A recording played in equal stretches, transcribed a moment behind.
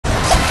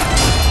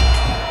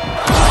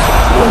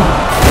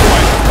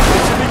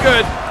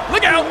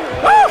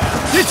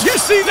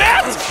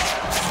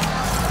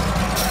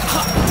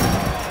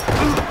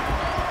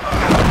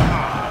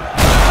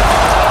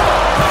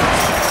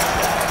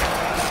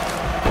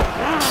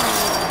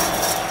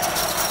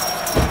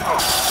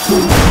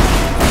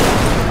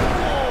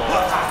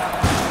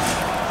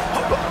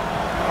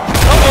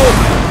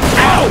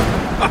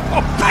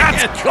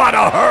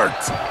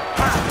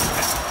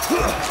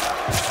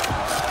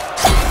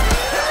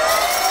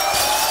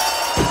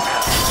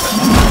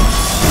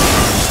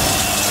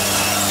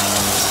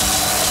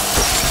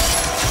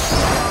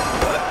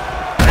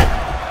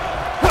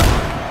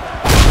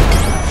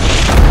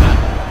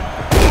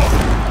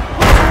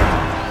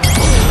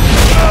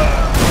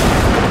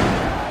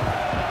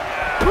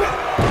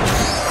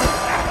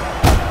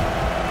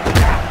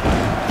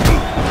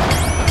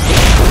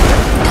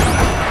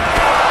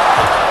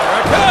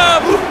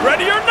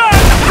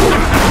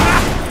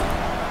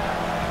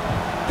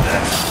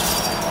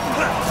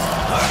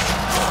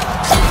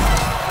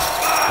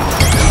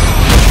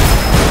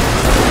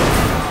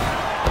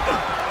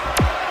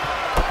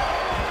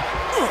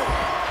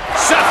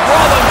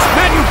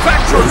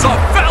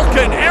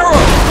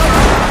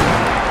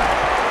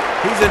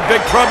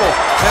big trouble,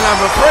 and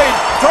I'm afraid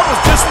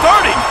trouble's just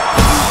starting.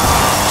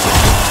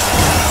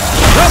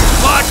 Up,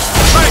 Fox!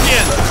 Try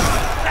again!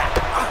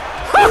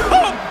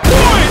 Oh,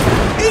 boy!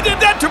 He did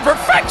that to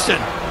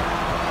perfection!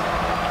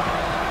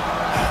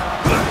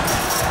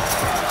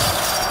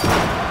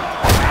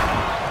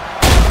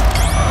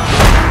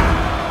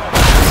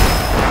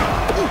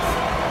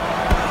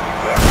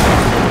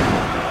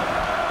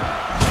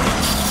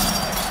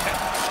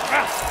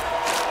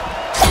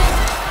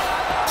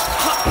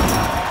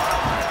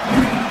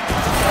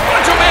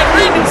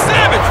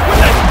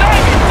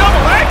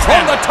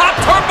 On the top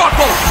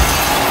turnbuckle!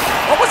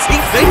 What was he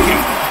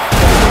thinking?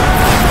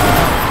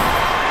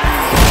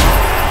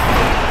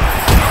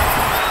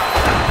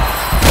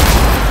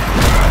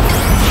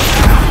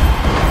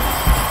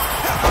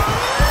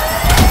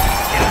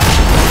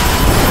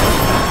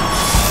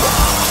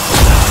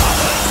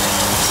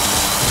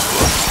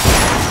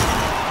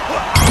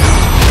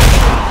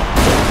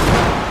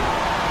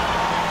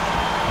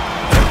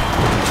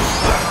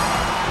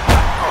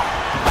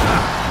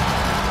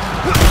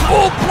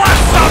 Full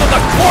blast out of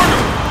the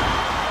corner!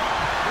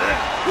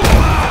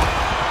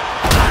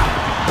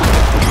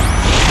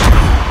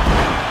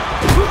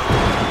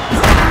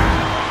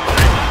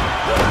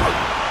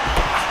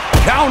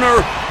 Counter!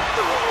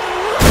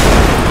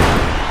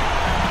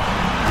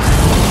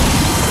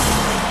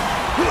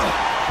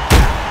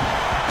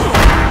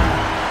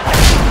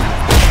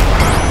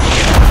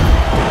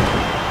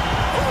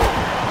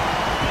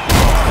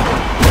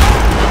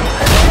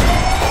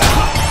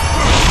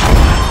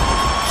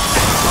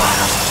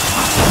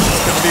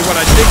 What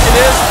I think it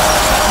is?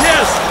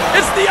 Yes,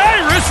 it's the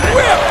Irish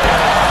whip!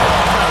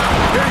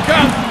 Here he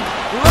comes!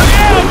 Look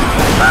out!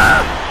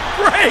 Ah,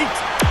 great!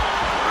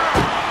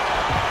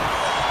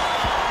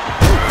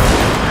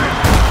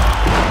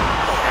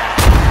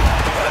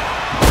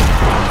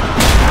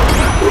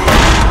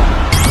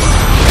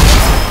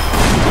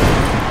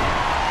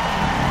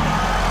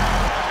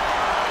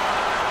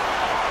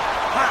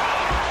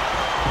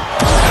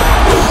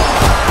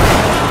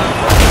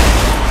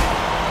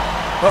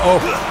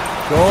 Uh-oh.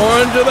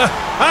 Going to the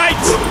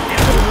heights!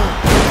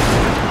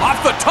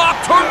 Off the top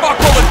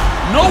turnbuckle and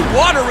no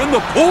water in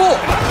the pool!